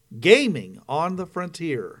Gaming on the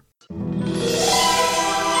Frontier.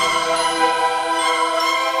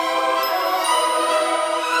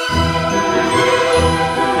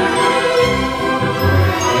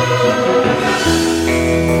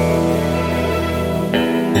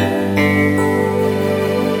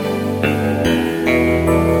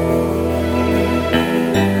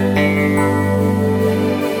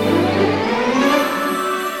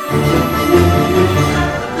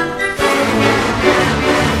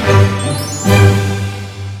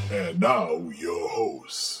 Now your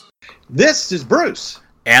host. This is Bruce.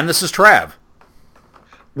 And this is Trav.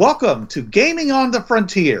 Welcome to Gaming on the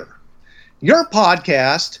Frontier, your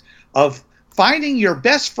podcast of finding your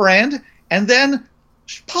best friend and then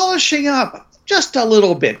polishing up just a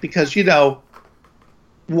little bit because, you know,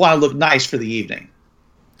 you want to look nice for the evening.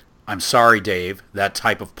 I'm sorry, Dave. That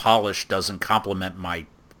type of polish doesn't complement my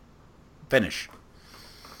finish.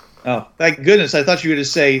 Oh, thank goodness. I thought you were going to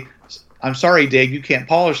say, I'm sorry, Dave, you can't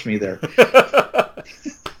polish me there.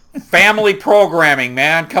 Family programming,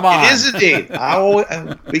 man. Come on. It is indeed.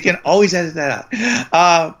 We can always edit that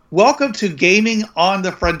out. Welcome to Gaming on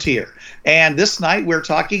the Frontier. And this night we're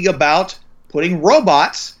talking about putting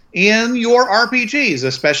robots in your RPGs,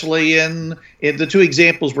 especially in the two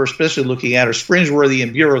examples we're especially looking at are Springeworthy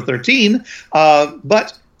and Bureau 13.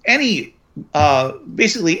 But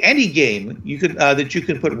basically any game you could that you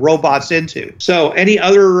can put robots into. So any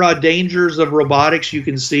other dangers of robotics you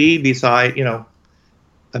can see beside,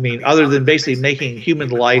 other than basically making human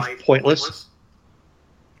life pointless?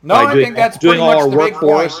 No, I think that's doing pretty all much our the work big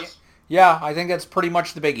for point. us. Yeah, I think that's pretty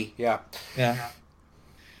much the biggie. Yeah.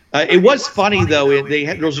 It was funny though.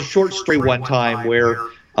 There was a short story one time where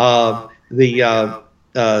they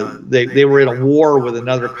were in a war with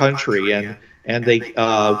another country and they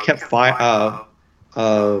kept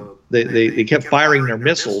they kept firing their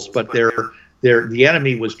missiles, but the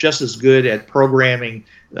enemy was just as good at programming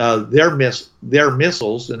their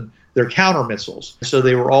missiles and their counter missiles. So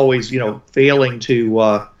they were always failing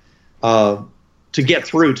to get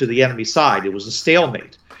through to the enemy side. It was a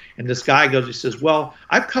stalemate. And this guy he says, well,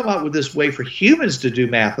 I've come up with this way for humans to do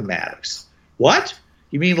mathematics. What?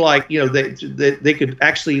 You mean like, they could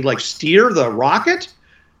actually like steer the rocket?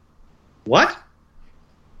 What?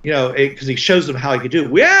 Because he shows them how he could do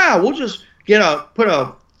it. Yeah, we'll just put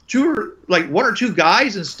one or two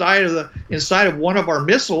guys inside of one of our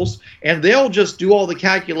missiles, and they'll just do all the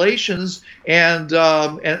calculations and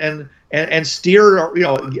steer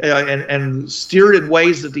and steer it in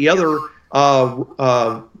ways that the other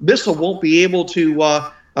missile won't be able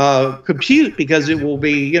to compute because it will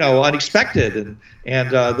be unexpected,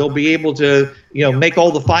 and they'll be able to make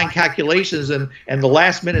all the fine calculations and the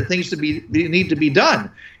last minute things need to be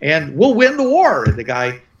done, and we'll win the war. And the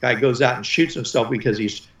guy goes out and shoots himself because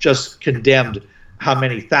he's just condemned how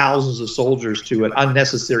many thousands of soldiers to an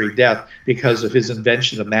unnecessary death because of his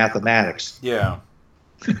invention of mathematics. Yeah.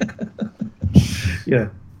 Yeah.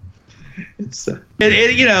 It's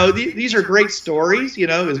these are great stories,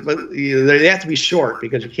 but they have to be short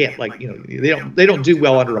because you can't they don't do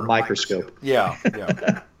well under a microscope. Yeah.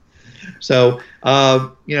 So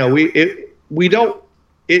we don't.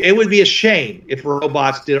 It would be a shame if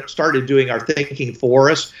robots started doing our thinking for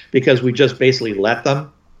us because we just basically let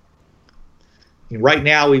them. Right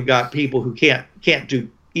now we've got people who can't do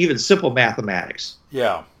even simple mathematics.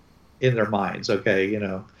 Yeah. In their minds, okay,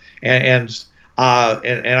 and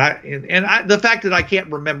the fact that I can't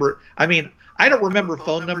remember. I mean, I don't remember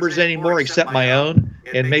phone numbers anymore except my own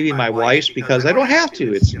and maybe my wife's because I don't have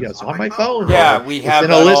to. It's it's on my phone. Yeah, we have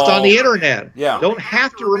it's in a list on the internet. Yeah, don't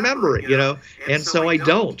have to remember it, and so I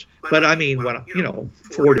don't. But I mean, when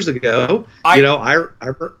 4 years ago, I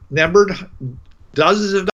remembered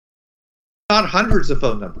dozens if not hundreds of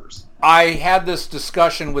phone numbers. I had this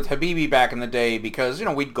discussion with Habibi back in the day because,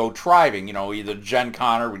 we'd go driving, either Gen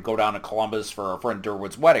Con or we'd go down to Columbus for our friend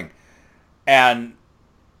Durwood's wedding. And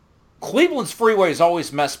Cleveland's freeways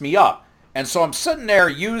always mess me up. And so I'm sitting there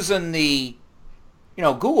using the,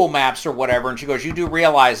 Google Maps or whatever, and she goes, you do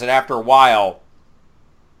realize that after a while,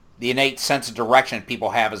 the innate sense of direction people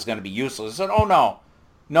have is going to be useless. I said, oh,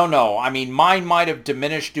 no. I mean, mine might have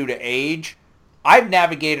diminished due to age. I've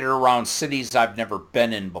navigated around cities I've never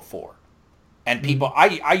been in before. And people,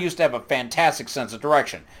 I used to have a fantastic sense of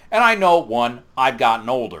direction. And I know, 1, I've gotten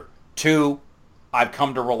older. 2, I've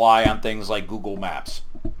come to rely on things like Google Maps.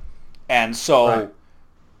 And so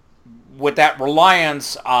with that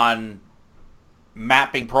reliance on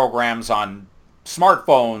mapping programs on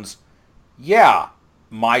smartphones, yeah,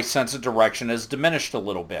 my sense of direction has diminished a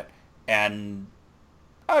little bit. And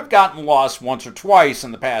I've gotten lost once or twice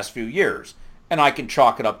in the past few years. And I can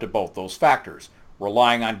chalk it up to both those factors.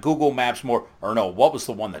 relying on Google Maps more. Or no, what was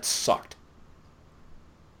the one that sucked?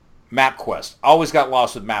 MapQuest. Always got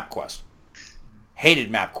lost with MapQuest.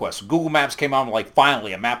 Hated MapQuest. Google Maps came out, like,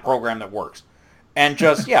 finally, a map program that works. And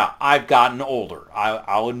just, yeah, I've gotten older.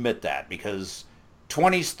 I'll admit that, because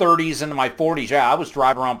 20s, 30s, into my 40s, yeah, I was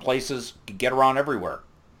driving around places, could get around everywhere.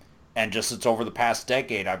 And just it's over the past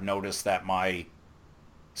decade, I've noticed that my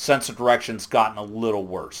sense of direction's gotten a little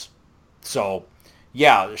worse. So,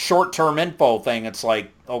 yeah, the short-term info thing, it's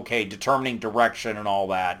like, okay, determining direction and all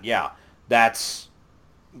that, yeah,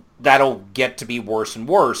 that'll get to be worse and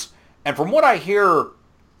worse. And from what I hear,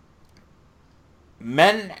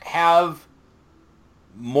 men have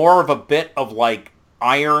more of a bit of, like,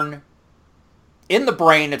 iron in the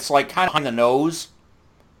brain. It's like kind of behind the nose,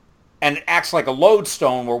 and it acts like a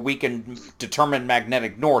lodestone where we can determine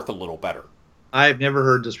magnetic north a little better. I've never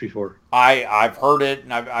heard this before. I've heard it,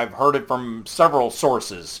 and I've heard it from several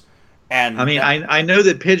sources. And I mean, I know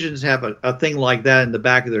that pigeons have a thing like that in the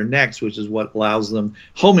back of their necks, which is what allows them,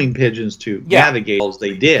 homing pigeons, to navigate as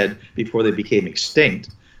they did before they became extinct.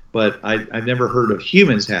 But I've never heard of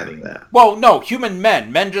humans having that. Well, no, human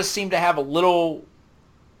men. Men just seem to have a little,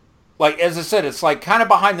 like, as I said, it's like kind of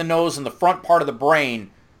behind the nose in the front part of the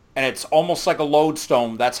brain, and it's almost like a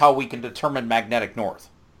lodestone. That's how we can determine magnetic north.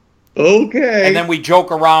 Okay. And then we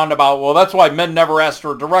joke around about, well, that's why men never ask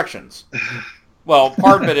for directions. Well,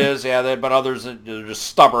 part of it is, yeah, but others are just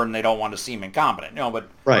stubborn. They don't want to seem incompetent, but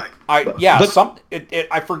right.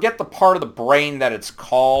 I forget the part of the brain that it's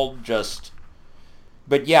called.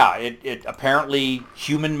 But yeah, it apparently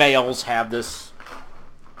human males have this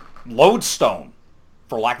lodestone,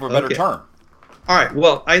 for lack of a better term. All right.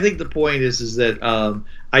 Well, I think the point is that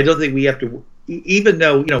I don't think we have to, even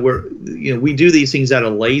though we do these things out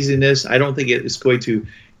of laziness. I don't think it's going to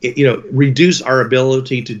reduce our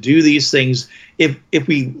ability to do these things if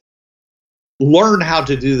we learn how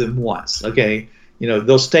to do them once. Okay,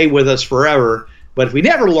 they'll stay with us forever. But if we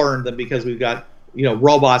never learn them because we've got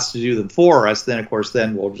robots to do them for us, then of course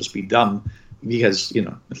we'll just be dumb because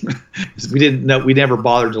we never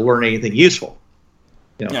bothered to learn anything useful.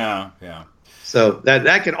 Yeah. So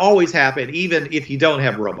that can always happen, even if you don't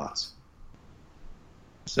have robots.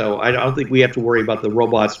 So I don't think we have to worry about the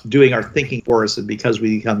robots doing our thinking for us, and because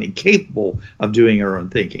we become incapable of doing our own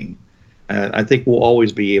thinking. I think we'll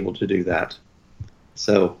always be able to do that.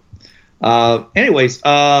 So, anyways,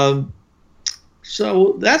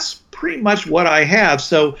 so that's pretty much what I have.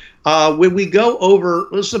 So when we go over,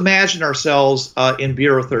 let's imagine ourselves in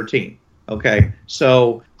Bureau 13. Okay,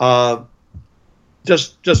 so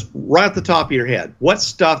just right at the top of your head, what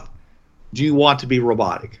stuff do you want to be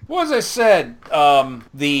robotic? Well, as I said,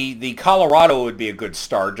 the Colorado would be a good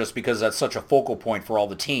start, just because that's such a focal point for all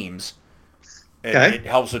the teams. It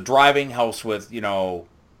helps with driving, helps with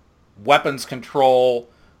weapons control,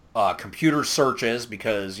 computer searches,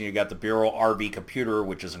 because you got the Bureau RV computer,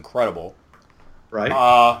 which is incredible.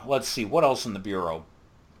 Right. Let's see, what else in the Bureau?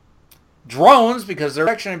 Drones, because there's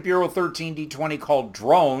a section in Bureau 13 D20 called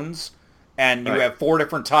drones, and you have 4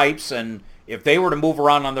 different types, and if they were to move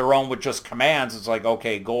around on their own with just commands, it's like,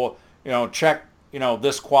 okay, go, check,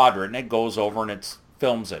 this quadrant, and it goes over and it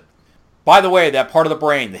films it. By the way, that part of the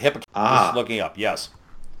brain, the hippocampus, is looking up, yes.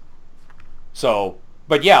 So,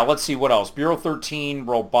 but yeah, let's see what else. Bureau 13,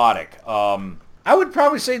 robotic. I would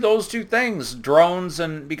probably say those 2 things, drones,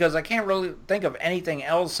 and because I can't really think of anything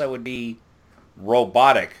else that would be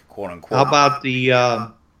robotic, quote unquote. How about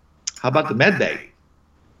the med bay?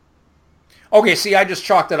 Okay, see, I just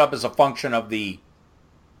chalked it up as a function of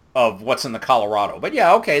what's in the Colorado. But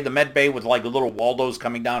yeah, okay, the med bay with like the little Waldos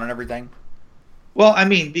coming down and everything. Well, I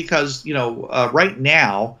mean, because right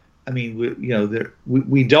now, I mean,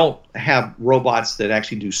 we don't have robots that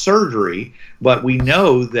actually do surgery, but we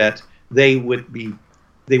know that they would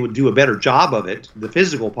do a better job of it, the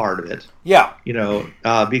physical part of it. Yeah.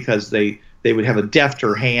 Because they would have a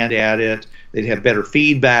defter hand at it. They'd have better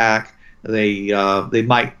feedback. They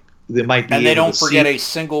might be, and they don't forget a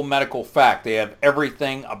single medical fact. They have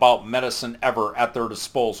everything about medicine ever at their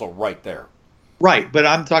disposal right there. Right, but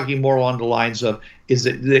I'm talking more along the lines of, is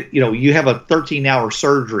it that you have a 13-hour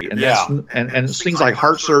surgery, and and things like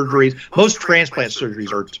heart surgeries, most transplant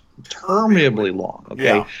surgeries are terminably long.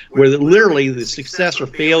 Okay, where literally the success or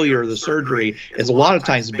failure of the surgery is a lot of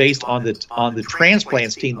times based on the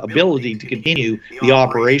transplants team ability to continue the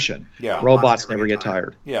operation. Robots never get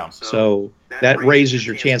tired. So that raises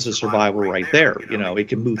your chance of survival right there. It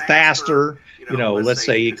can move faster. Let's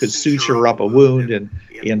say it could suture up a wound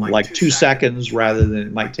in like 2 seconds rather than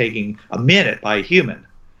it might taking a minute by a human.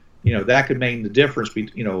 That could make the difference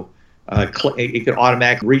between, it could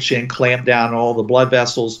automatically reach in, clamp down on all the blood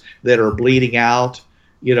vessels that are bleeding out,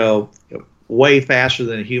 way faster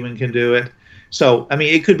than a human can do it. So, I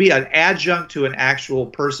mean, it could be an adjunct to an actual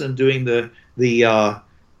person doing the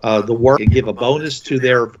work and give a bonus to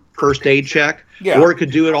their first aid check, or it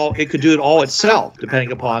could do it all. It could do it all itself,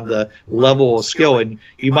 depending upon the level of skill. And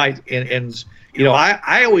you might,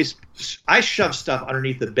 I shove stuff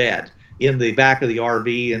underneath the bed in the back of the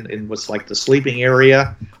RV and in what's like the sleeping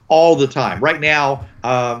area all the time. Right now,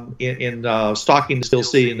 in stocking Steel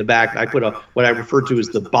City in the back, I put what I refer to as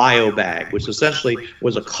the bio bag, which essentially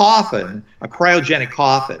was a coffin, a cryogenic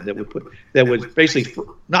coffin that would basically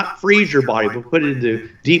not freeze your body, but put it into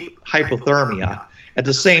deep hypothermia. At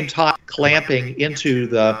the same time, clamping into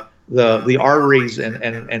the arteries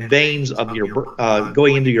and veins of your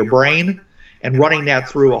going into your brain and running that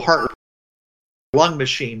through a heart lung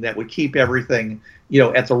machine that would keep everything,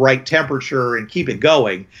 at the right temperature and keep it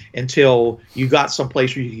going until you got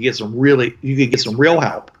someplace where you could get some real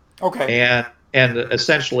help. Okay. And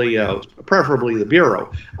essentially, preferably the Bureau,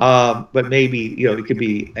 but maybe it could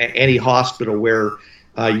be any hospital where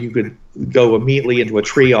you could go immediately into a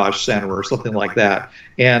triage center or something like that.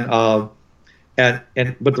 But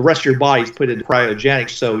the rest of your body's put into cryogenics,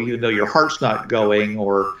 so even though your heart's not going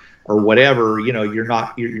or whatever,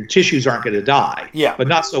 your tissues aren't going to die. Yeah. But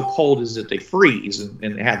not so cold as that they freeze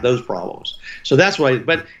and have those problems. So that's why.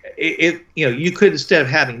 But you could, instead of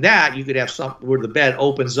having that, you could have something where the bed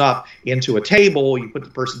opens up into a table. You put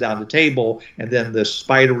the person down the table, and then the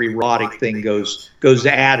spidery robotic thing goes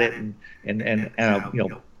at it and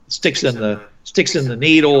sticks in the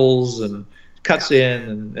needles and cuts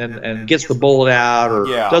in and gets the bullet out or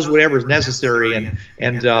does whatever is necessary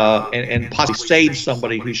and possibly saves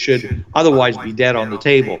somebody who should otherwise be dead on the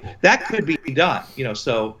table. That could be done,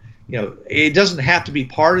 so it doesn't have to be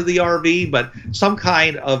part of the RV, but some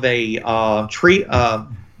kind of a not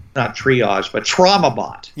triage, but trauma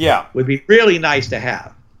bot would be really nice to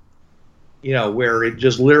have, where it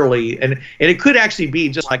just literally, and it could actually be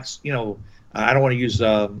just like, I don't want to use,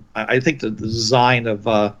 I think the design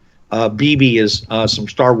of BB is some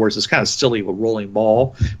Star Wars is kind of silly with a rolling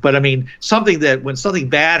ball, but I mean something that when something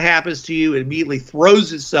bad happens to you, it immediately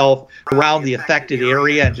throws itself around the affected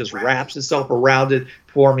area and just wraps itself around it,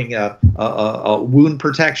 forming a wound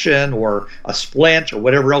protection or a splint or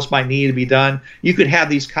whatever else might need to be done. You could have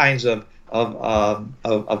these kinds of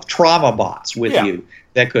trauma bots with you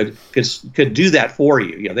that could do that for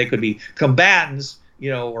you. They could be combatants,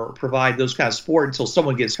 or provide those kind of support until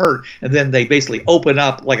someone gets hurt, and then they basically open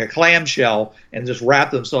up like a clamshell and just wrap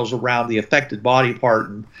themselves around the affected body part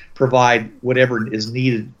and provide whatever is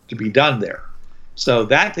needed to be done there. So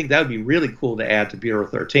I think that would be really cool to add to Bureau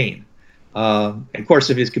 13. And of course,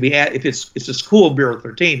 if it's just cool Bureau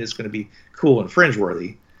 13, it's going to be cool and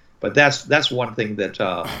fringe-worthy. But that's one thing that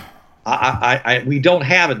we don't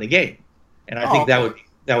have in the game, and I think that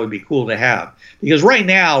would be cool to have, because right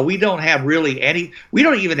now we don't have really we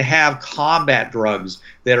don't even have combat drugs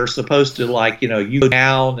that are supposed to, like, you go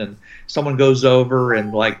down and someone goes over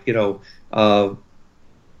and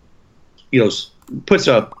puts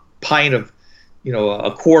a pint of,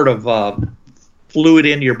 a quart of fluid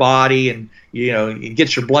into your body and, it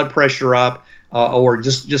gets your blood pressure up, or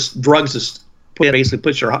just drugs that basically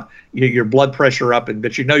puts your blood pressure up,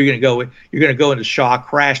 but you're going to go into shock,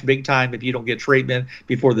 crash big time if you don't get treatment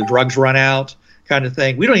before the drugs run out, kind of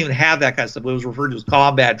thing. We don't even have that kind of stuff. It was referred to as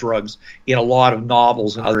combat drugs in a lot of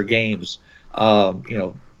novels and other games. Fallout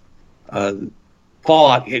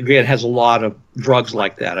again has a lot of drugs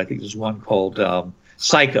like that. I think there's one called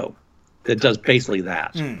Psycho that does basically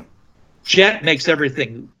that. Jet makes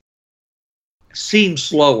everything seem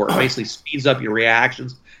slower, basically speeds up your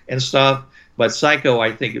reactions and stuff. But Psycho,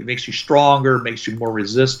 I think it makes you stronger, makes you more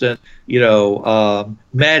resistant.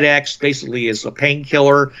 Med-X basically is a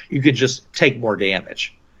painkiller. You can just take more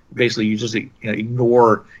damage. Basically, you just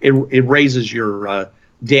ignore it. It raises your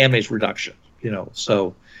damage reduction.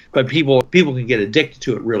 So, but people can get addicted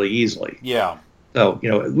to it really easily. Yeah. So,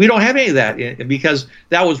 we don't have any of that, because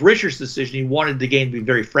that was Richard's decision. He wanted the game to be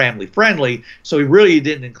very family friendly, so he really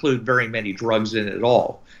didn't include very many drugs in it at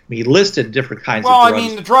all. He listed different kinds of drugs. Well, I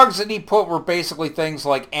mean, the drugs that he put were basically things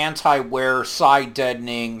like anti-wear, side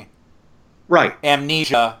deadening, right,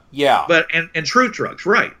 amnesia, but and true drugs,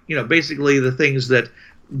 right? Basically the things that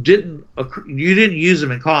you didn't use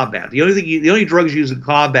them in combat. The only drugs used in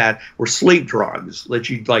combat were sleep drugs that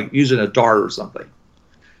you like use in a dart or something.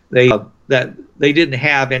 They didn't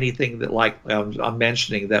have anything that, like I'm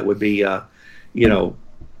mentioning, that would be I don't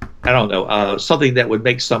know, something that would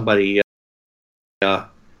make somebody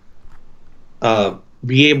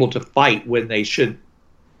be able to fight when they should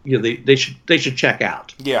they should check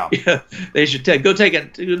out. Yeah. They should take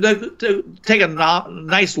a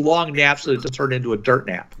nice long nap so it doesn't turn into a dirt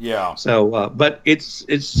nap. Yeah. So, but it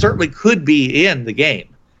certainly could be in the game.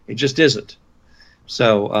 It just isn't.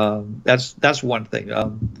 So that's one thing.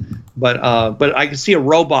 But I can see a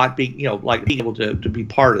robot being being able to be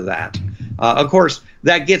part of that. Of course,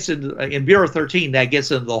 that gets in Bureau 13. That gets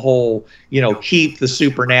into the whole keep the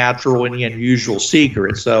supernatural and the unusual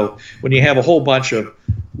secret. So when you have a whole bunch of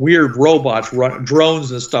weird robots,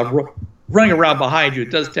 drones and stuff running around behind you, it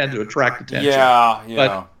does tend to attract attention. Yeah.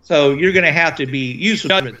 But so you're going to have to use some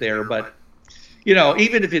judgment there. But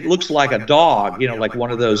even if it looks like a dog, like one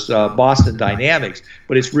of those Boston Dynamics,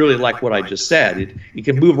 but it's really like what I just said. It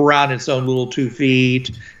can move around its own little 2 feet.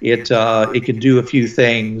 It can do a few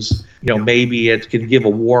things. Maybe it can give a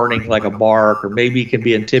warning like a bark, or maybe it can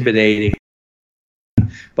be intimidating.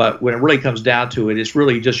 But when it really comes down to it, it's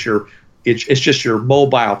really just it's just your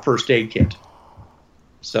mobile first aid kit.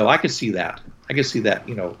 So I could see that. In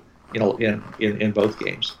both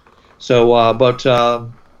games. So,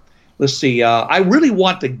 let's see. I really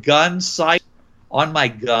want the gun sight on my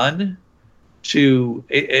gun to,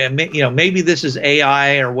 maybe this is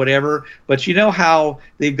AI or whatever, but you know how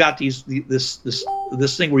they've got this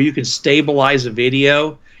thing where you can stabilize a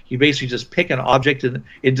video. You basically just pick an object and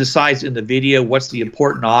it decides in the video what's the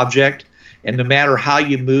important object, and no matter how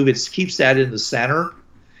you move, it keeps that in the center.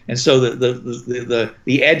 And so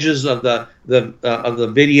the edges of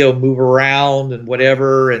the video move around and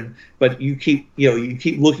whatever, but you keep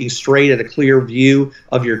looking straight at a clear view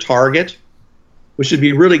of your target, which would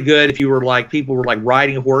be really good if you were people were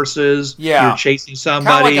riding horses, you're chasing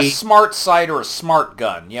somebody, kind of like a smart sight or a smart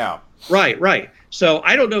gun. Yeah. Right. So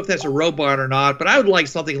I don't know if that's a robot or not, but I would like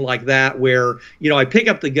something like that where, I pick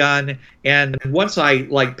up the gun, and once I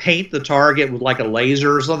paint the target with a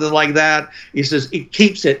laser or something like that, it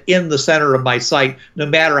keeps it in the center of my sight no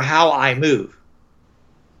matter how I move.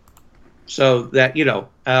 So that, it'll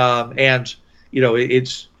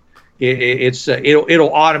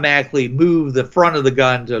automatically move the front of the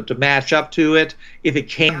gun to match up to it if it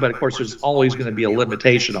can, but of course there's always going to be a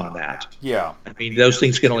limitation on that. Yeah. I mean, those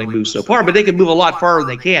things can only move so far, but they can move a lot farther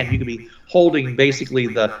than they can. You can be holding basically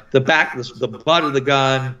the butt of the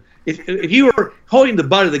gun. If you were holding the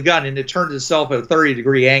butt of the gun and it turns itself at a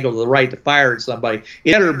 30-degree angle to the right to fire at somebody,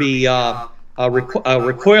 it better be a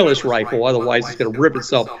recoilless rifle, otherwise it's going to rip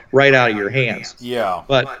itself right out of your hands. Yeah.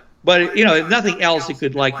 But if nothing else, it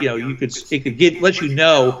could let you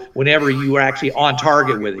know whenever you are actually on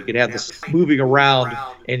target with it. You could have this moving around,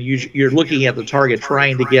 and you're looking at the target,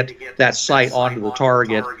 trying to get that sight onto the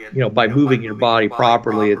target, by moving your body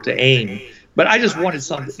properly to aim. But I just wanted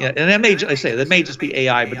something, and that may just be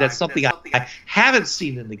AI, but that's something I haven't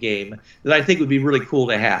seen in the game that I think would be really cool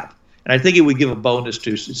to have, and I think it would give a bonus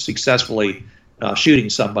to successfully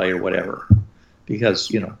shooting somebody or whatever,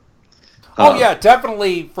 because yeah,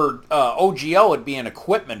 definitely for OGL it'd be an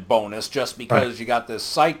equipment bonus, just because you got this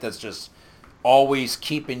sight that's just always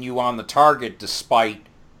keeping you on the target despite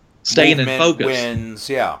staying in focus. Winds,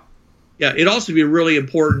 yeah. Yeah, it'd also be really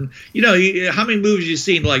important. How many movies you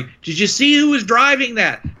seen? Did you see who was driving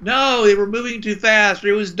that? No, they were moving too fast, or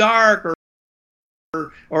it was dark,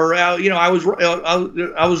 or I was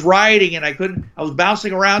riding and I was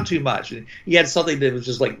bouncing around too much. And he had something that was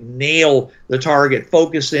just nail the target,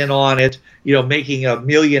 focus in on it, making a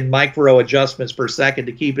million micro adjustments per second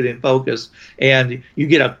to keep it in focus. And you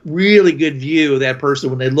get a really good view of that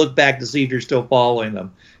person when they look back to see if you're still following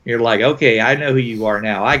them. You're like, okay, I know who you are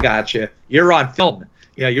now. I got you. You're on film.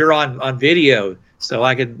 You're on video. So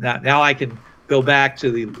I can go back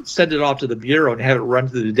send it off to the Bureau and have it run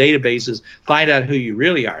through the databases, find out who you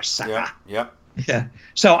really are. Yep. Yeah.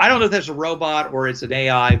 So I don't know if that's a robot or it's an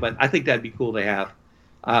AI, but I think that'd be cool to have.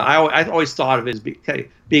 I always thought of it as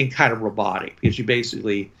being kind of robotic, because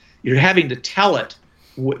you're having to tell it,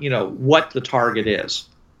 what the target is.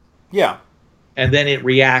 Yeah. And then it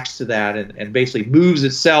reacts to that and basically moves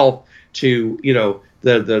itself to,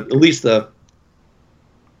 at least the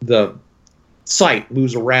sight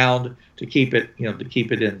moves around to keep it, to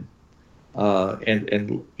keep it in,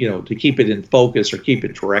 to keep it in focus or keep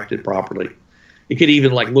it directed properly. It could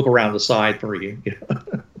even look around the side for you.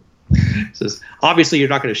 Says obviously you're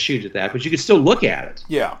not going to shoot at that, but you can still look at it.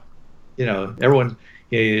 Yeah. Everyone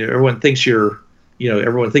thinks you're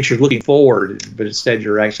looking forward, but instead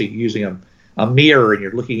you're actually using a mirror and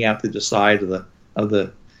you're looking out through the side of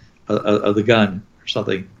the gun or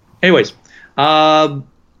something. Anyways,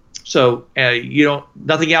 so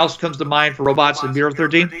nothing else comes to mind for robots in Bureau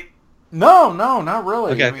 13? No, not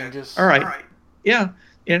really. Okay. All right. Yeah.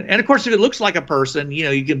 And of course, if it looks like a person,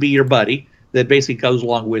 you can be your buddy. that basically goes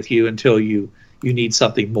along with you until you need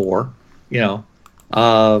something more. They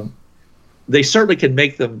certainly can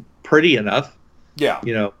make them pretty enough.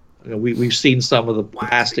 Yeah. We've seen some of the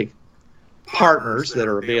plastic partners that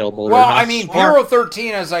are available. Well, I mean, Bureau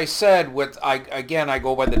 13, as I said, I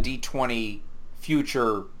go by the D20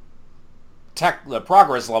 future tech, the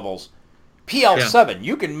progress levels. PL7,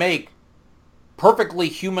 you can make perfectly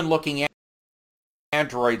human-looking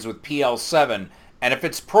androids with PL7, and if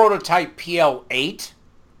it's prototype PL8,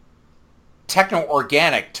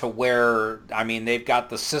 techno-organic to where, I mean, they've got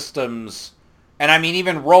the systems, and I mean,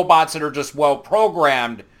 even robots that are just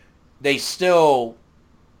well-programmed, they still,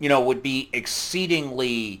 would be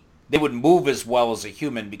exceedingly, they would move as well as a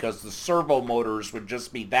human because the servo motors would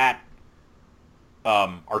just be that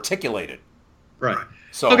articulated. Right.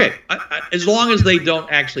 So okay, as long as they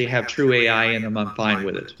don't actually have true AI in them, I'm fine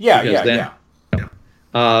with it. Yeah,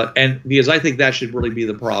 and because I think that should really be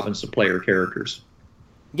the province of player characters.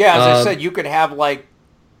 Yeah, as I said, you could have like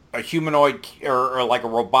a humanoid or like a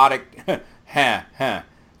robotic,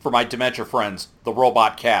 for my dementia friends, the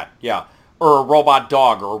robot cat, yeah, or a robot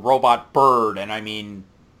dog or a robot bird, and I mean,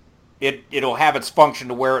 it'll have its function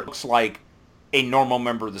to where it looks like a normal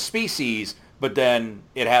member of the species, but then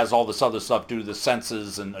it has all this other stuff due to the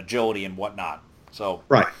senses and agility and whatnot. So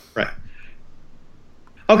right.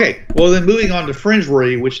 Okay, well then moving on to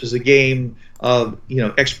Fringeworthy, which is a game of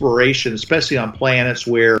exploration, especially on planets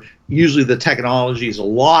where usually the technology is a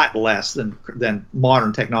lot less than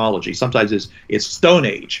modern technology. Sometimes it's Stone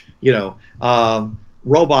Age.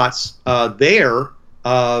 Robots there.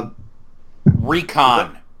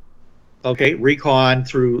 Recon. Okay, recon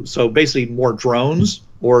through basically more drones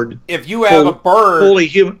or if you have a bird fully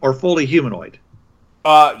human or fully humanoid.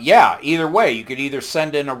 Yeah, either way, you could either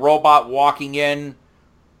send in a robot walking in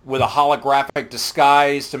with a holographic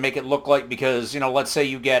disguise to make it look like, because let's say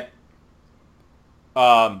you get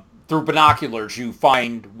through binoculars you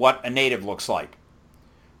find what a native looks like.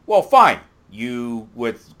 Well, fine. You,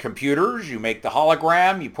 with computers, you make the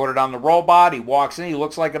hologram, you put it on the robot, he walks in, he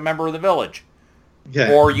looks like a member of the village.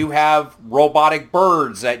 Okay. Or you have robotic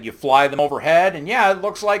birds that you fly them overhead, and yeah, it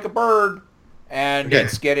looks like a bird, and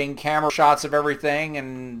it's getting camera shots of everything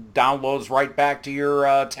and downloads right back to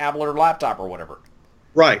your tablet or laptop or whatever.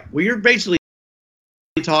 Right. Well, you're basically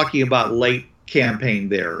talking about late campaign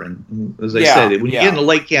there, and as I said, when you get in the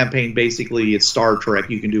late campaign, basically it's Star Trek.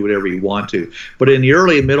 You can do whatever you want to. But in the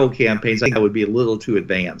early and middle campaigns, I think that would be a little too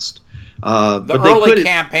advanced. The early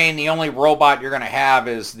campaign, the only robot you're going to have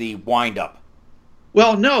is the wind-up.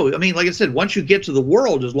 Well, no. I mean, like I said, once you get to the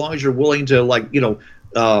world, as long as you're willing to, let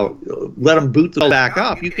them boot them back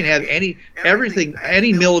up, you can have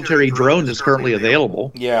any military drone that's currently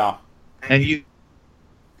available. Yeah. And you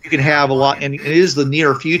can have a lot, and it is the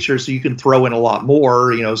near future, so you can throw in a lot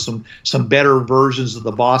more. Some better versions of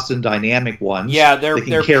the Boston Dynamic ones. Yeah,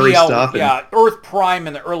 they're carry stuff. Earth Prime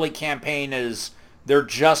in the early campaign they're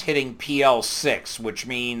just hitting PL6, which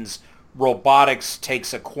means robotics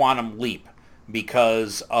takes a quantum leap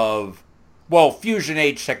because of fusion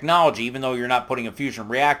age technology. Even though you're not putting a fusion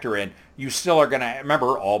reactor in, you still are going to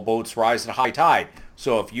remember all boats rise at high tide.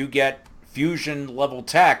 So if you get fusion level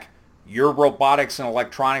tech, your robotics and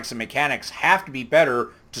electronics and mechanics have to be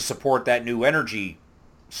better to support that new energy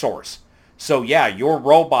source. So yeah, your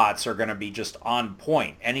robots are going to be just on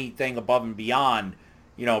point. Anything above and beyond,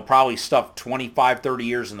 probably stuff 25, 30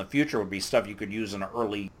 years in the future would be stuff you could use in an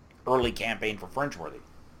early campaign for Fringeworthy.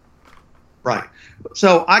 Right.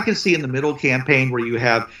 So I can see in the middle campaign where you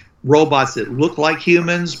have robots that look like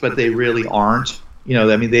humans, but they really aren't.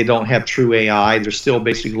 They don't have true AI. They're still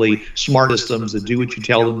basically smart systems that do what you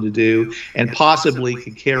tell them to do, and possibly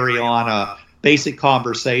can carry on a basic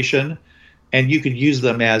conversation. And you could use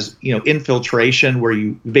them as, infiltration, where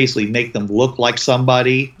you basically make them look like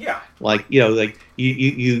somebody. Yeah. Like you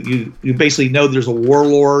basically know there's a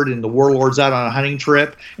warlord, and the warlord's out on a hunting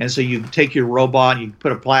trip, and so you take your robot, and you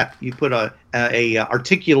put a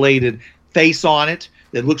articulated face on it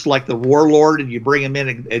that looks like the warlord, and you bring him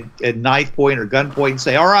in at knife point or gun point and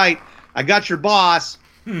say, "All right, I got your boss.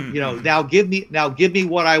 Now give me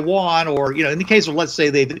what I want." Or in the case of, let's say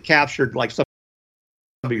they've captured like some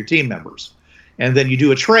of your team members, and then you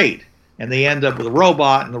do a trade, and they end up with a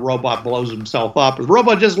robot, and the robot blows himself up, or the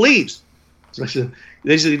robot just leaves. So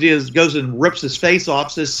basically, just goes and rips his face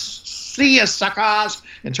off, says, "See ya, suckers,"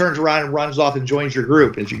 and turns around and runs off and joins your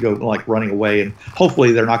group as you go running away. And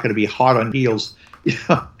hopefully, they're not going to be hot on heels.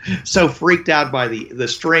 So freaked out by the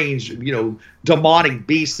strange, demonic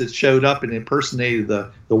beast that showed up and impersonated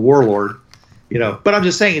the warlord. But I'm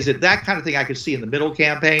just saying is that kind of thing I could see in the middle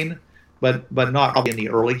campaign, but not in the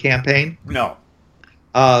early campaign. No.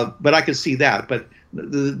 But I could see that. But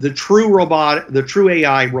the true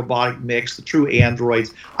AI robotic mix, the true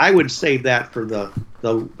androids, I would save that for the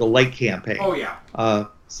late campaign. Oh yeah.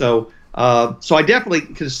 So I definitely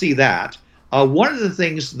can see that. One of the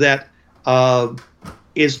things that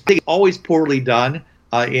is always poorly done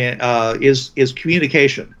is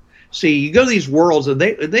communication. See, you go to these worlds and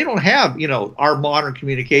they don't have, our modern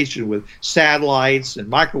communication with satellites and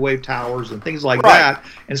microwave towers and things like that.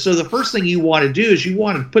 And so the first thing you want to do is you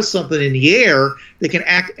want to put something in the air that can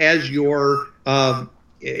act as your,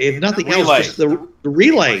 if nothing else, just the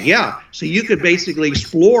relay. Yeah. So you could basically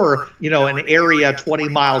explore, an area 20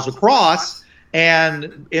 miles across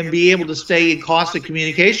and be able to stay in constant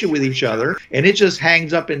communication with each other. And it just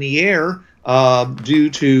hangs up in the air. Due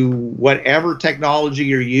to whatever technology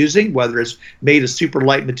you're using, whether it's made of super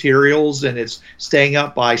light materials and it's staying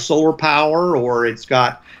up by solar power, or it's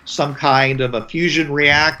got some kind of a fusion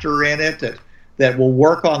reactor in it that will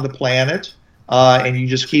work on the planet, and you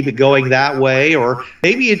just keep it going that way, or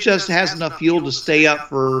maybe it just has enough fuel to stay up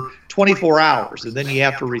for 24 hours, and then you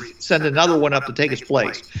have to send another one up to take its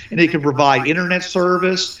place. And it can provide internet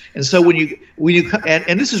service. And so when you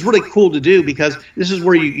and this is really cool to do, because this is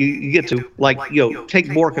where you get to take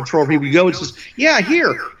more control. People go and says, yeah,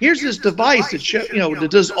 here's this device that that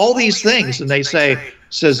does all these things, and they says,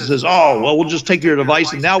 oh well, we'll just take your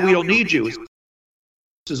device and now we don't need you. It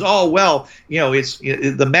says, oh well,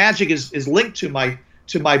 the magic is linked to my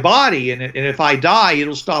body, and if I die,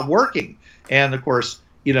 it'll stop working. And of course,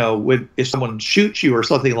 if someone shoots you or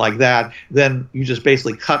something like that, then you just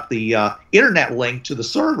basically cut the internet link to the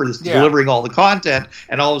server that's delivering all the content,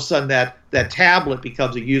 and all of a sudden that tablet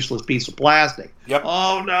becomes a useless piece of plastic. Yep.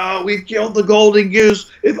 Oh no, we've killed the golden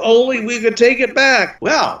goose. If only we could take it back.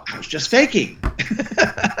 Well, I was just faking.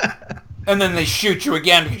 And then they shoot you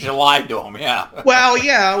again because you lied to them. Yeah. Well,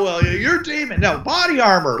 you're a demon. No, body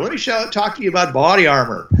armor. Let me talk to you about body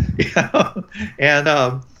armor.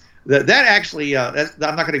 And that actually, I'm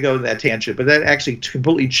not going to go to that tangent, but that actually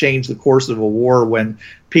completely changed the course of a war when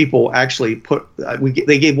people actually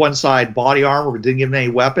they gave one side body armor but didn't give them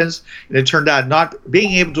any weapons, and it turned out not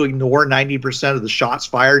being able to ignore 90% of the shots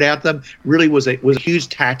fired at them really was a huge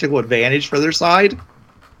tactical advantage for their side.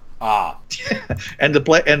 And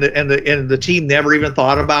the team never even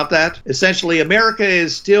thought about that. Essentially, America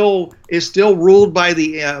is still ruled by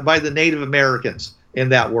the Native Americans in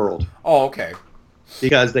that world. Oh, okay.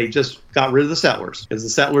 Because they just got rid of the settlers, because the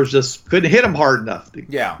settlers just couldn't hit them hard enough.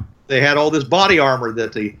 Yeah. They had all this body armor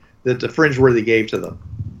that the Fringeworthy gave to them.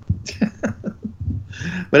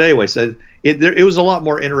 But anyway, so it was a lot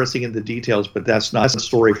more interesting in the details, but that's not a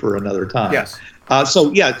story for another time. Yes.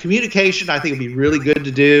 Communication I think would be really good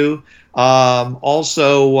to do. Again,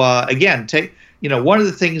 one of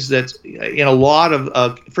the things that in a lot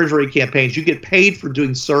of Fringe campaigns, you get paid for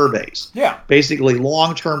doing surveys. Yeah. Basically,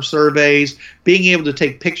 long-term surveys, being able to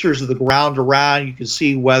take pictures of the ground around. You can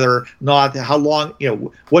see whether or not, how long,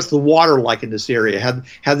 what's the water like in this area?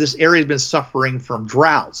 Have this area been suffering from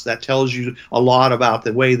droughts? That tells you a lot about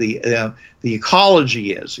the way the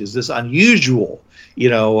ecology is. Is this unusual?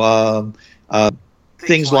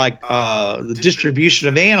 Things like the distribution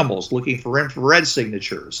of animals, looking for infrared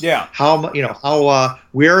signatures. Yeah.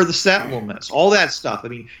 Where are the settlements? All that stuff. I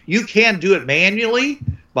mean, you can do it manually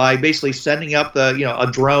by basically sending up a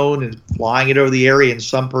drone and flying it over the area, and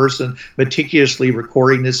some person meticulously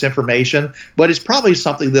recording this information. But it's probably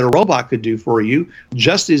something that a robot could do for you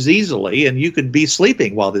just as easily, and you could be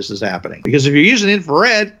sleeping while this is happening. Because if you're using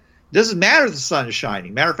infrared, it doesn't matter if the sun is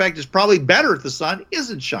shining. Matter of fact, it's probably better if the sun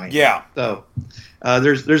isn't shining. Yeah. So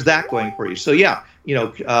there's that going for you. So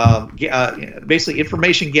basically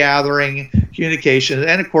information gathering, communication,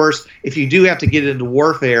 and of course, if you do have to get into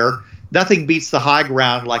warfare, nothing beats the high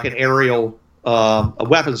ground like an aerial a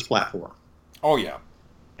weapons platform. Oh yeah.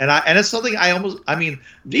 And it's something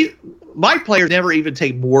my players never even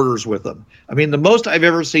take mortars with them. I mean, the most I've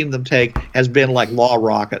ever seen them take has been like law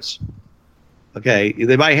rockets. Okay,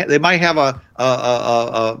 they might have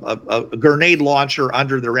a grenade launcher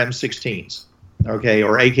under their M16s, okay,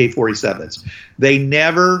 or AK-47s. They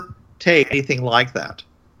never take anything like that,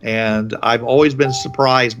 and I've always been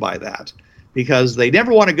surprised by that, because they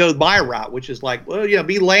never want to go my route, which is like,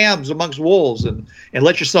 be lambs amongst wolves and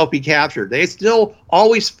let yourself be captured. They still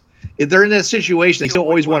always, if they're in that situation, they still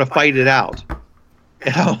always want to fight it out.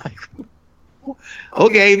 And I'm like,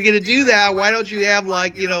 okay, if you're going to do that, why don't you have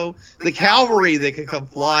the cavalry that can come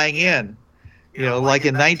flying in? Like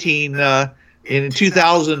in 2000,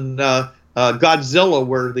 Godzilla,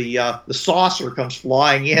 where the saucer comes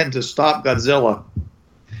flying in to stop Godzilla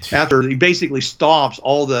after he basically stomps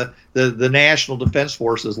all the national defense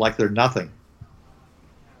forces like they're nothing.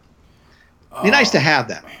 It'd be nice to have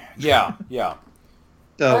that. Yeah, yeah.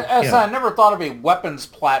 So, As I never thought of a weapons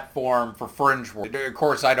platform for Fringe. Of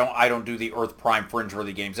course, I don't do the Earth Prime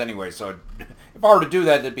Fringe-worthy games anyway, so if I were to do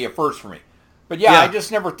that, it'd be a first for me. But yeah, I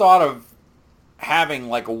just never thought of having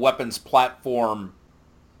like a weapons platform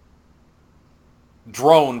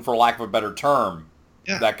drone, for lack of a better term,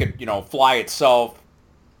 that could, fly itself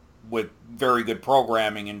with very good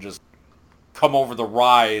programming and just come over the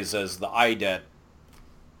rise as the IDET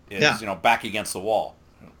is, back against the wall.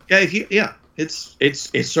 Yeah, it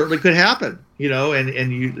certainly could happen,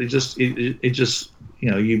 and you just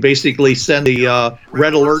you basically send the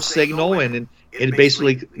red alert signal, and it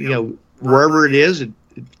basically, wherever it is,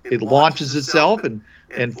 it launches itself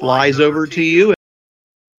and flies over to you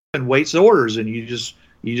and waits orders, and you just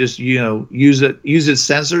use its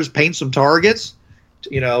sensors, paint some targets,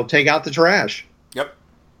 take out the trash. Yep.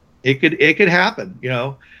 It could happen,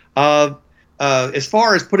 as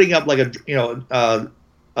far as putting up like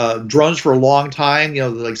drones for a long time,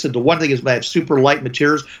 like I said, the one thing is they have super light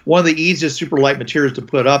materials. One of the easiest super light materials to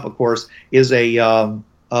put up, of course, is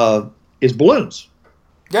is balloons.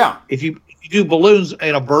 Yeah. If you do balloons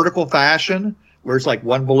in a vertical fashion, where it's like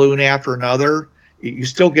one balloon after another, you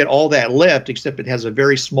still get all that lift, except it has a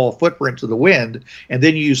very small footprint to the wind. And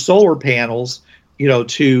then you use solar panels,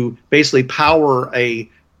 to basically power a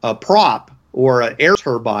prop or an air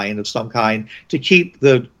turbine of some kind to keep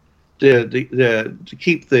the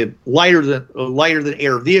lighter than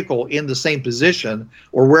air vehicle in the same position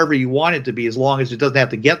or wherever you want it to be, as long as it doesn't have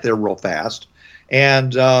to get there real fast,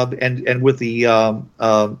 and with the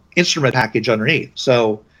instrument package underneath.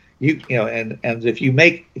 So and if you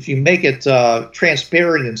make it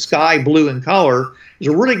transparent and sky blue in color,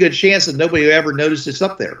 there's a really good chance that nobody will ever notice it's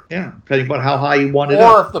up there. Yeah, depending on how high you want it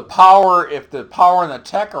up. Or if the power and the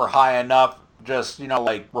tech are high enough, just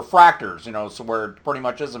like refractors, so where it pretty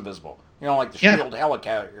much is invisible. Like the shield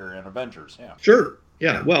helicarrier in Avengers. Yeah. Sure.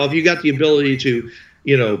 Yeah. Well, if you got the ability to,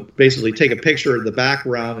 basically take a picture of the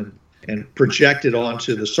background and project it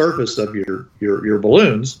onto the surface of your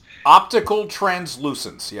balloons. Optical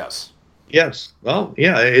translucence, yes. Yes. Well,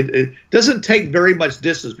 yeah, it doesn't take very much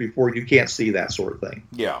distance before you can't see that sort of thing.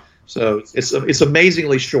 Yeah. So it's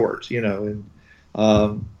amazingly short, and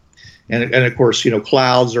of course,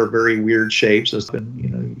 clouds are very weird shapes.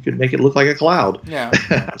 You could make it look like a cloud. Yeah.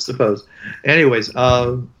 I suppose. Anyways,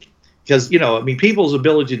 because people's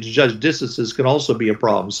ability to judge distances can also be a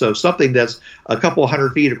problem. So something that's a couple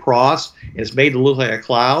 100 feet across and it's made to look like a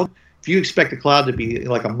cloud, if you expect a cloud to be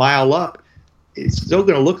like a mile up, it's still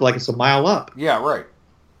going to look like it's a mile up. Yeah, right.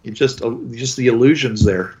 It's just the illusions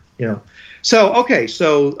there, So okay,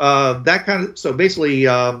 so that kind of, so basically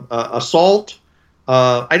assault.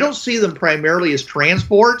 I don't see them primarily as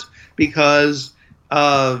transport because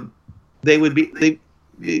they would be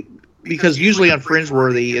because usually on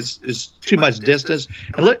Fringeworthy it's too much distance.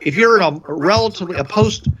 And look, if you're in a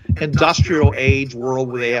post-industrial age world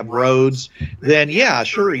where they have roads, then yeah,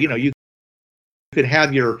 sure, you could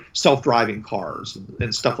have your self-driving cars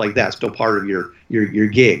and stuff like that, still part of your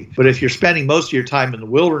gig. But if you're spending most of your time in the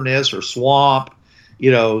wilderness or swamp,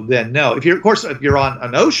 then no. If you're on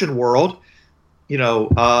an ocean world, you're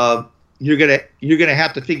gonna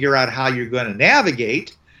have to figure out how you're going to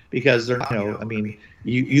navigate, because they're not,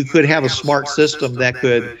 you could have a smart system that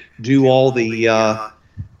could do all the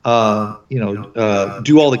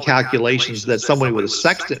do all the calculations that somebody with a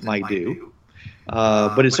sextant might do.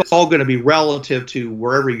 But it's all going to be relative to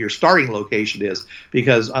wherever your starting location is,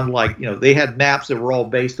 because unlike, they had maps that were all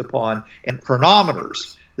based upon, and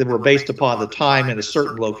chronometers that were based upon the time in a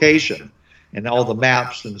certain location, and all the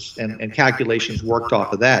maps and calculations worked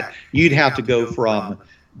off of that. You'd have to go from,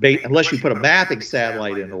 unless you put a mapping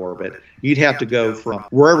satellite in orbit, you'd have to go from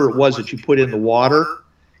wherever it was that you put in the water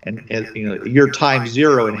and your time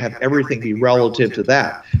zero, and have everything be relative to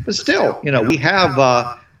that. But still, we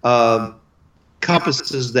have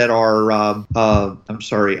compasses that are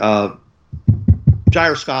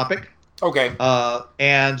gyroscopic. Okay.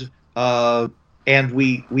 And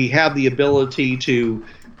we have the ability to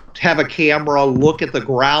have a camera look at the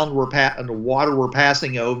ground and the water we're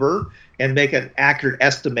passing over and make an accurate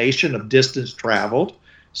estimation of distance traveled.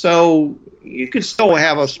 So you could still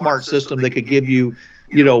have a smart system that could give you,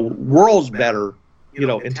 worlds better,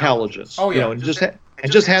 intelligence. Oh yeah. And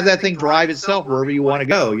just have that thing drive itself wherever you want to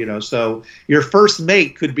go. So your first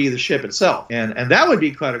mate could be the ship itself, and that would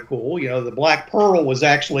be kind of cool. The Black Pearl was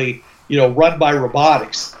actually run by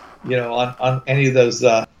robotics. On any of those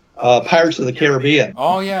Pirates of the Caribbean.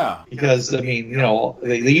 Oh yeah. Because I mean,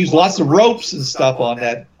 they use lots of ropes and stuff on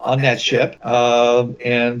that ship,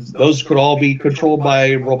 and those could all be controlled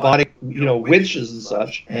by robotic, winches and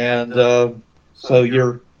such. And so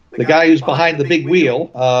the guy who's behind the big wheel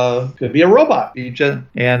could be a robot, and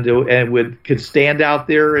could stand out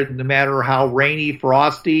there, and no matter how rainy,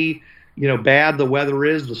 frosty, bad the weather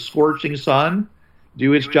is, the scorching sun,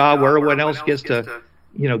 do its job where everyone else gets to,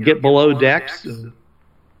 get below decks and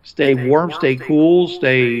stay warm, stay cool,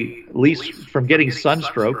 stay at least from getting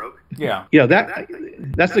sunstroke. Yeah.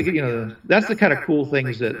 That's the kind of cool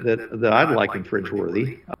things that I'd like in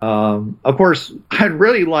Fringeworthy. Of course, I'd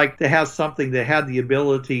really like to have something that had the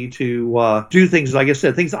ability to do things, like I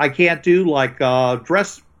said, things I can't do, like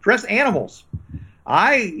dress animals.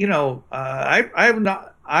 I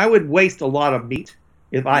would waste a lot of meat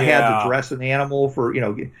if I had to dress an animal for,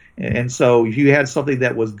 and so if you had something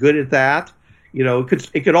that was good at that,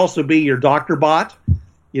 it could also be your Dr. Bot.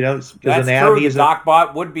 That's true. The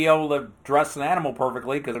DocBot would be able to dress an animal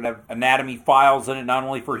perfectly because it would have anatomy files in it, not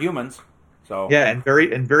only for humans. So and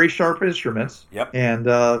very sharp instruments. Yep.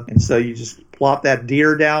 And so you just plop that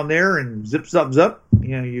deer down there and zip.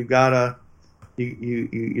 You've got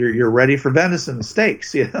you're ready for venison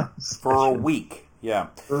steaks. For a week. Yeah.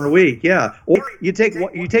 For a week. Yeah. Or you take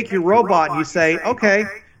your robot and you say, okay.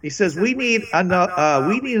 He says we need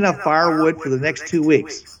enough firewood for the next 2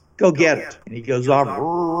 weeks. Go get it. And he goes off,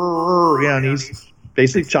 and he's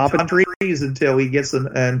basically chopping trees until he gets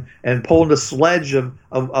and pulling a sledge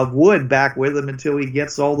of wood back with him until he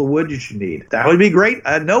gets all the wood you should need. That would be great.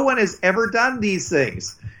 No one has ever done these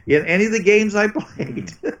things in any of the games I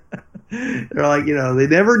played. They're like, they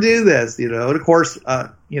never do this, And of course,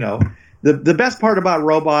 the best part about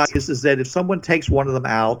robots is that if someone takes one of them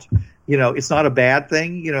out, it's not a bad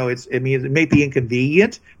thing. It may be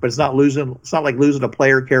inconvenient, but it's not like losing a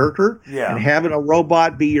player character. Yeah. And having a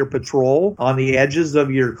robot be your patrol on the edges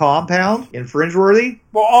of your compound in Fringeworthy.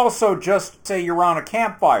 Well, also, just say you're on a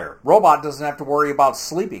campfire. Robot doesn't have to worry about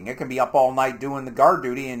sleeping. It can be up all night doing the guard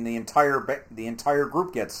duty, and the entire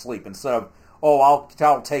group gets sleep instead of I'll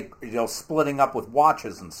take splitting up with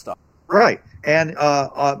watches and stuff. Right, and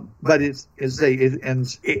but and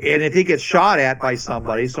if he gets shot at by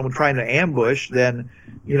someone trying to ambush, then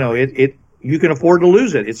you can afford to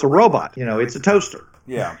lose it. It's a robot, it's a toaster.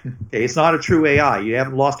 Yeah. Okay, it's not a true AI. You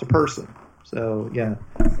haven't lost a person. So yeah,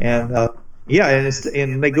 and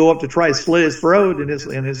and they go up to try to slit his throat, and it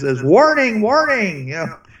says warning,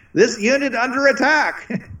 this unit under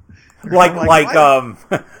attack.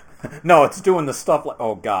 No, it's doing the stuff like,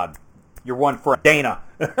 oh God. Your one friend, Dana,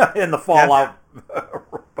 in the Fallout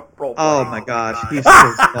role. Oh, my gosh. He's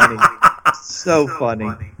so funny. So funny.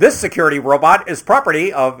 This security robot is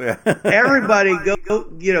property of... Everybody, go,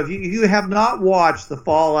 if you have not watched the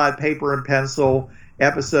Fallout Paper and Pencil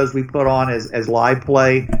episodes we put on as live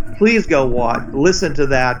play, please go listen to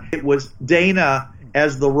that. It was Dana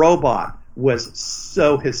as the robot. Was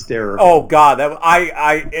so hysterical. Oh God,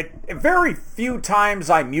 very few times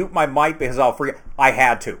I mute my mic because I'll forget. I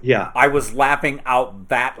had to. Yeah. I was laughing out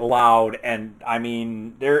that loud, and I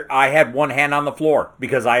mean, I had one hand on the floor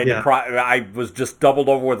because I was just doubled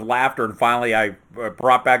over with laughter, and finally I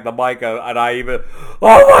brought back the mic, and I even,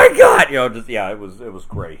 oh my God, it was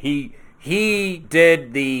great. He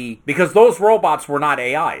did because those robots were not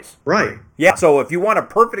AIs. Right. Yeah. So if you want a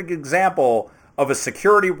perfect example of a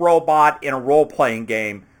security robot in a role-playing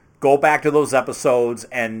game, go back to those episodes,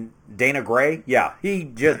 and Dana Gray, he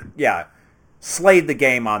just, slayed the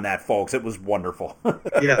game on that, folks. It was wonderful.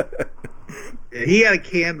 Yeah. He had a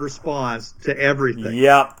canned response to everything.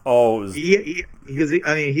 Yep. Oh, he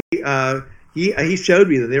showed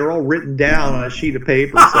me that they were all written down on a sheet of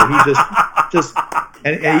paper, so he just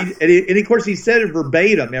and of course he said it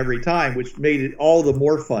verbatim every time, which made it all the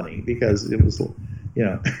more funny because it was,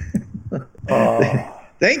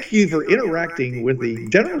 Thank you for interacting with the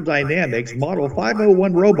General Dynamics Model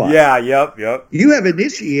 501 robot. Yeah, yep. You have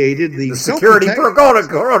initiated the security protocols.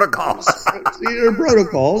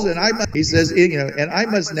 Protocols, and he says, and I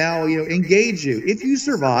must now, engage you. If you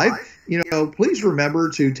survive, please remember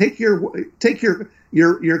to take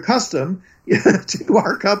your custom to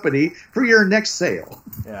our company for your next sale.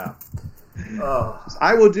 Yeah.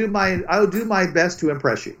 I will do my best to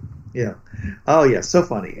impress you. Yeah. Oh, yeah. So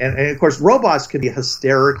funny. And of course, robots can be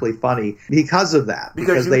hysterically funny because of that.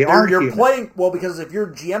 Because they aren't human. Playing, because if you're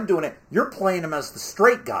GM doing it, you're playing them as the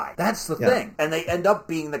straight guy. That's the thing. And they end up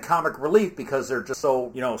being the comic relief because they're just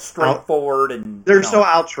so, straightforward and they're so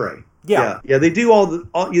outre. Yeah. They do all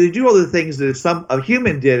the things that if a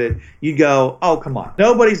human did it, you go, oh, come on.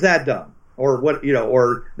 Nobody's that dumb. or what,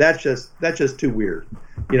 or that's just too weird,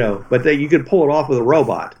 But you could pull it off with a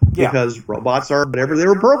robot because robots are whatever they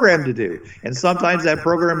were programmed to do, and sometimes that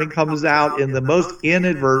programming comes out in the most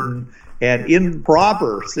inadvertent and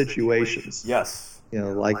improper situations. Yes.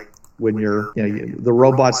 Like when the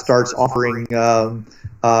robot starts offering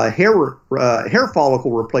hair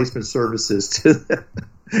follicle replacement services to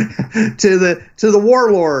the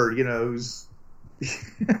warlord, who's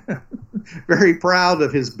very proud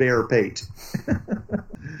of his bare pate.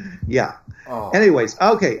 Yeah. Oh. Anyways,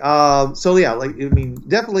 okay.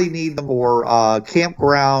 Definitely need more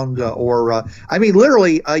campground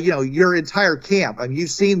literally, your entire camp.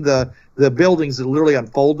 You've seen the buildings that literally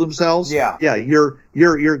unfold themselves. Yeah. Yeah.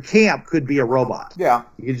 Your camp could be a robot. Yeah.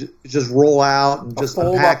 You just roll out and just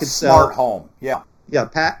unpack itself. Smart home. Yeah. Yeah.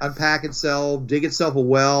 Unpack itself, dig itself a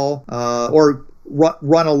well, or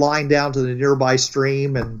run a line down to the nearby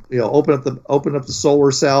stream, and open up the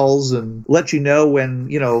solar cells and let when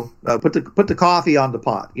put the coffee on the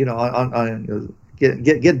pot.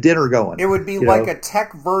 Get dinner going. It would be like a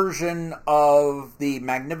tech version of the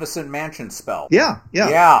Magnificent Mansion spell. Yeah.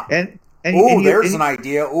 There's an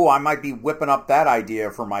idea. I might be whipping up that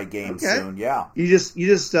idea for my game soon. Yeah. You just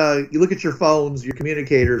you look at your phones, your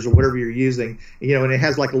communicators, or whatever you're using, and it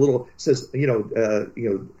has like a little says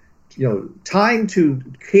time to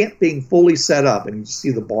camp being fully set up, and you see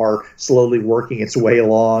the bar slowly working its way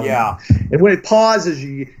along. Yeah. And when it pauses,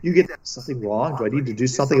 you get something wrong. Do I need to do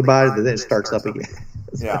something about it? And then it starts up again.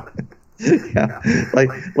 Yeah. Yeah.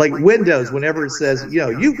 Like Windows, whenever it says,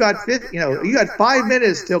 you've got 5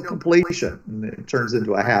 minutes till completion, and then it turns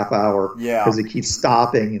into a half hour. Yeah. Because it keeps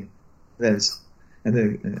stopping, and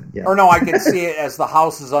then. Or no, I can see it as the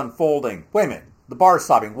house is unfolding. Wait a minute. The bar's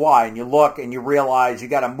stopping. Why? And you look and you realize you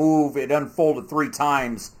got to move. It unfolded 3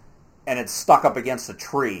 times, and it's stuck up against a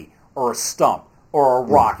tree or a stump or a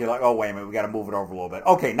rock. You're like, oh wait a minute, we got to move it over a little bit.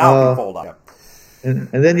 Okay, now it can fold up. And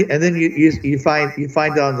then you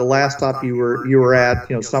find on the last stop you were at,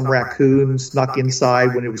 some raccoon snuck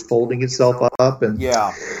inside when it was folding itself up, and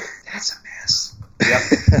that's a mess.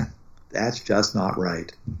 Yep. That's just not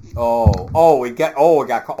right. It got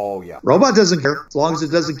caught. Oh, yeah. Robot doesn't care as long as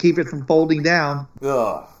it doesn't keep it from folding down.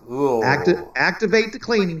 Ugh. Activate the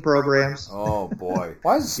cleaning programs. Oh boy.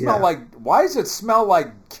 Why does it smell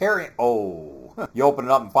like carrion? Oh. You open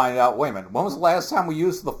it up and find out, wait a minute, when was the last time we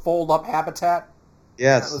used the fold up habitat?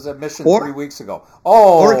 Yes. That was a mission 3 weeks ago.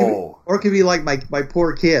 Oh. Or it could be like my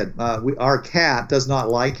poor kid. Our cat does not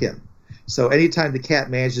like him. So anytime the cat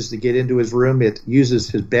manages to get into his room, it uses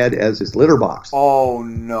his bed as his litter box. Oh,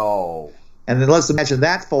 no. And then let's imagine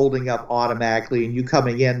that folding up automatically, and you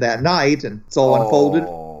coming in that night, and it's all unfolded.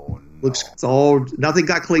 No. It's all, nothing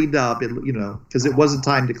got cleaned up, because it wasn't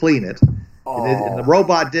time to clean it. And the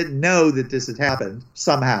robot didn't know that this had happened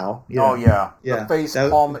somehow. Oh, yeah. Yeah. The face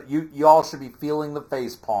palm. You all should be feeling the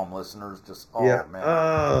face palm, listeners. Just,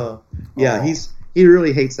 man. He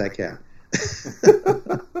really hates that cat.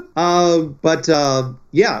 So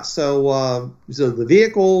the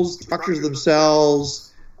vehicles, structures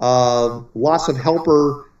themselves, lots of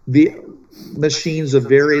helper machines of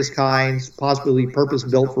various kinds, possibly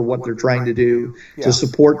purpose-built for what they're trying to do to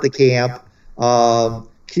support the camp,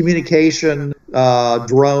 communication,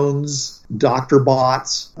 drones, doctor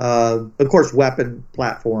bots, of course, weapon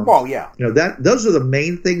platforms. Oh, yeah. Those are the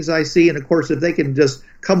main things I see, and of course, if they can just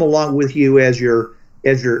come along with you as your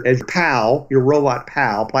pal, your robot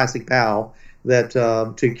pal, plastic pal, that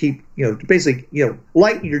to keep, to basically,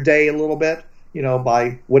 lighten your day a little bit,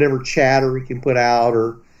 by whatever chatter you can put out,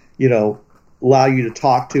 or, allow you to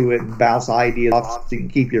talk to it and bounce ideas off so you can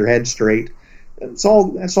keep your head straight. That's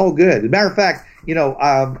all good. As a matter of fact,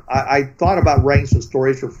 I thought about writing some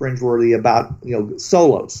stories for Fringeworthy about,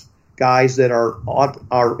 solos, guys that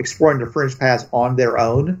are exploring the Fringe Pass on their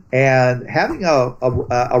own, and having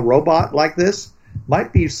a robot like this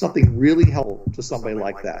might be something really helpful to somebody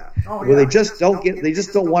like that. Where they just don't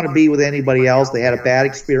want to be with anybody else. They had a bad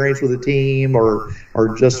experience with a team, or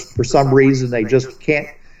just for some reason they just can't,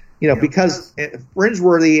 because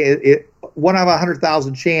Fringeworthy, one out of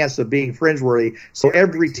 100,000 chance of being Fringeworthy. So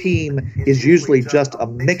every team is usually just a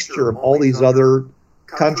mixture of all these other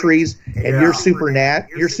countries, and you're super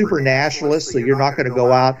nationalist, so you're not going to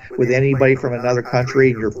go out with anybody from another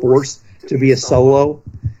country, and you're forced to be a solo.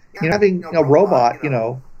 Having a robot, and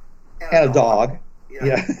a dog,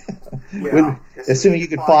 assuming you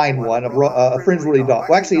could find one, a Fringeworthy dog.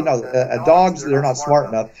 Well, actually, no, dogs, they're not smart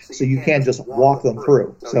enough, so you can just walk them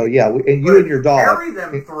through. So, and you and your dog. Carry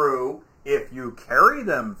them through if you carry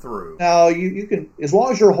them through. No, you can, as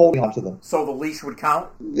long as you're holding onto them. So the leash would count?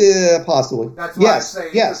 Yeah, possibly. That's what I'm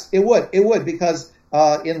saying. Yes, it would, because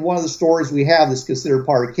in one of the stories we have that's considered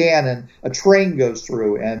part of canon, a train goes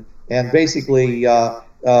through, and basically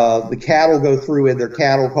the cattle go through in their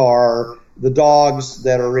cattle car. The dogs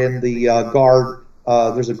that are in the guard,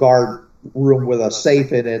 there's a guard room with a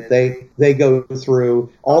safe in it. They go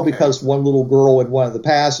through, all because one little girl in one of the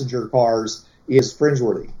passenger cars is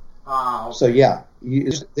Fringeworthy. Okay. So yeah,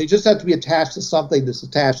 they just have to be attached to something that's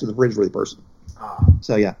attached to the Fringeworthy person.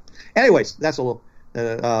 So yeah. Anyways, that's a little.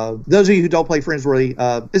 Those of you who don't play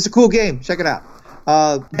Fringeworthy, it's a cool game. Check it out.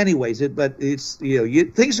 Anyways, but it's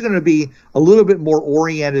things are going to be a little bit more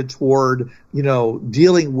oriented toward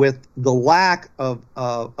dealing with the lack of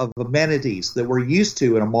amenities that we're used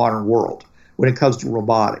to in a modern world when it comes to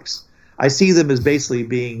robotics. I see them as basically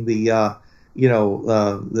being the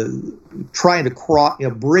trying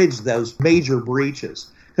to bridge those major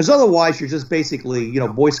breaches, because otherwise you're just basically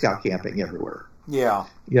Boy Scout camping everywhere. Yeah.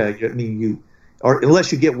 Yeah. I mean or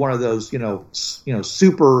unless you get one of those,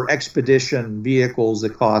 super expedition vehicles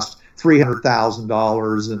that cost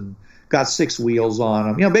 $300,000 and got 6 wheels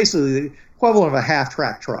on them. Basically the equivalent of a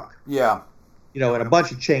half-track truck. Yeah. And a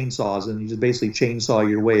bunch of chainsaws, and you just basically chainsaw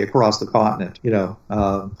your way across the continent.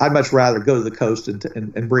 I'd much rather go to the coast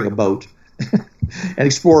and bring a boat and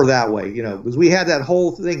explore that way. Because we had that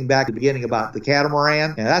whole thing back at the beginning about the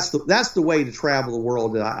catamaran, and that's the way to travel the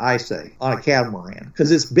world. I say on a catamaran, because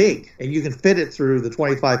it's big and you can fit it through the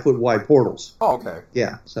 25-foot wide portals. Oh, okay.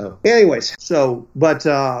 Yeah. So, anyways, but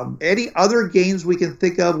any other games we can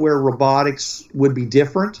think of where robotics would be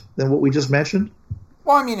different than what we just mentioned?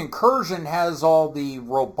 Well, I mean, Incursion has all the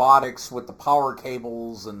robotics with the power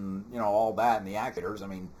cables and, all that and the actuators. I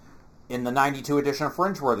mean, in the 92 edition of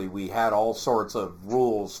Fringeworthy, we had all sorts of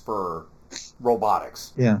rules for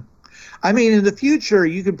robotics. Yeah. I mean, in the future,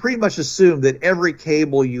 you can pretty much assume that every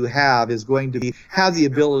cable you have is going to have the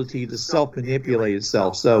ability to self-manipulate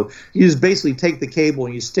itself. So you just basically take the cable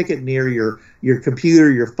and you stick it near your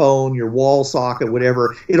computer, your phone, your wall socket,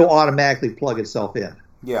 whatever. It'll automatically plug itself in.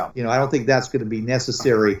 Yeah. I don't think that's going to be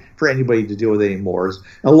necessary for anybody to deal with anymore,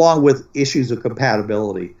 along with issues of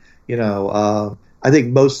compatibility. I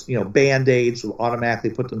think most, Band-Aids will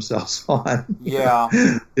automatically put themselves on. Yeah.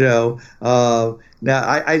 Now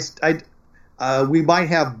we might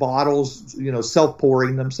have bottles,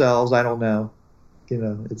 self-pouring themselves. I don't know.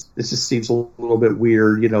 It just seems a little bit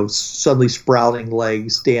weird, suddenly sprouting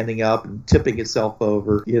legs, standing up and tipping itself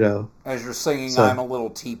over, As you're singing, I'm a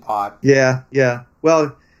little teapot. Yeah, yeah.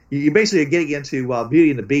 Well, you basically are getting into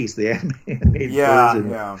Beauty and the Beast, the animated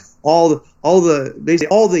version. Yeah. All the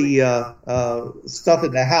stuff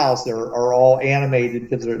in the house are all animated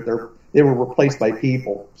because they were replaced by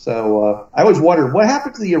people. So I always wondered what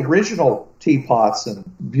happened to the original teapots and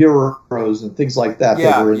bureaus and things like that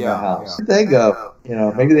that were in the house. Where'd they go?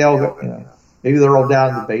 Maybe they all go. Maybe they're all down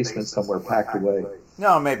in the basement somewhere, packed away.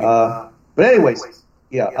 No, maybe. But anyways,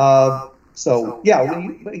 yeah. So yeah,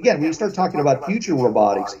 when you start talking about future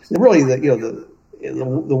robotics, really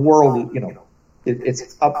the world,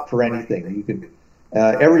 it's up for anything. You can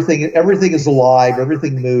everything is alive,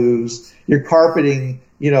 everything moves. Your carpeting,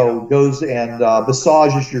 goes and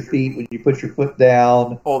massages your feet when you put your foot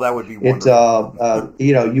down. Oh, that would be wonderful.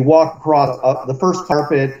 You walk across the first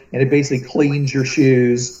carpet and it basically cleans your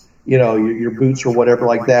shoes, your boots or whatever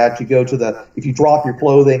like that. You go to if you drop your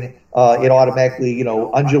clothing, it automatically,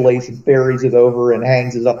 undulates and ferries it over and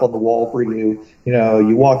hangs it up on the wall for you.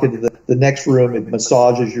 You walk into the next room, it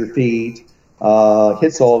massages your feet,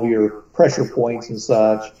 hits all of your pressure points and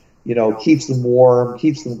such, keeps them warm,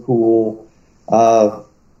 keeps them cool.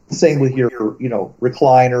 Same with your,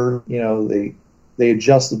 recliner, they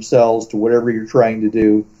adjust themselves to whatever you're trying to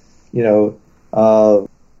do.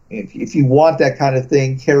 If you want that kind of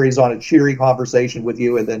thing, carries on a cheery conversation with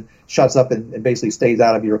you and then shuts up and basically stays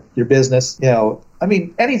out of your business.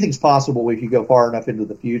 Anything's possible if you go far enough into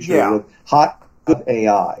the future with hot good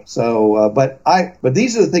AI. So, but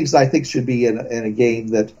these are the things that I think should be in a game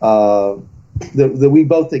that we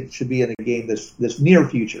both think should be in a game this near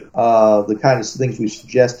future. The kind of things we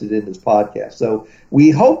suggested in this podcast. So we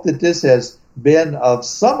hope that this has been of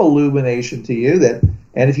some illumination to you.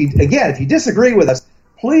 And if you disagree with us,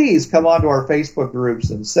 please come onto our Facebook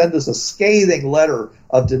groups and send us a scathing letter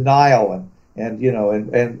of denial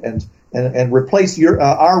and replace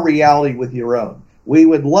our reality with your own. We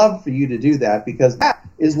would love for you to do that, because that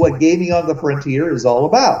is what Gaming on the Frontier is all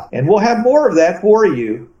about. And we'll have more of that for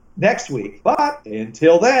you next week. But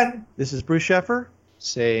until then, this is Bruce Sheffer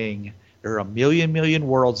saying there are a million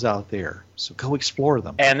worlds out there, so go explore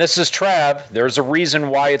them. And this is Trav. There's a reason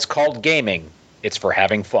why it's called gaming. It's for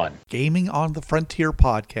having fun. Gaming on the Frontier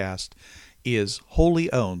podcast is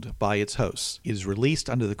wholly owned by its hosts. It is released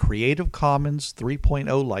under the Creative Commons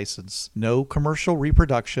 3.0 license. No commercial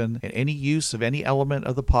reproduction and any use of any element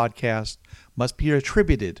of the podcast must be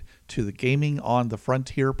attributed to the Gaming on the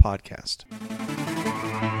Frontier podcast.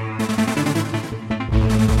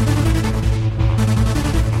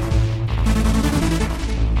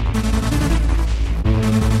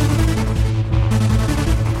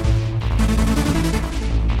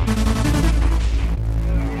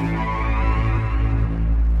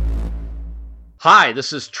 Hi,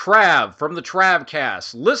 this is Trav from the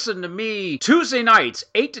Travcast. Listen to me Tuesday nights,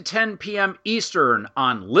 8 to 10 p.m. Eastern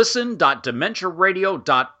on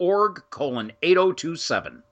listen.dementiaradio.org:8027.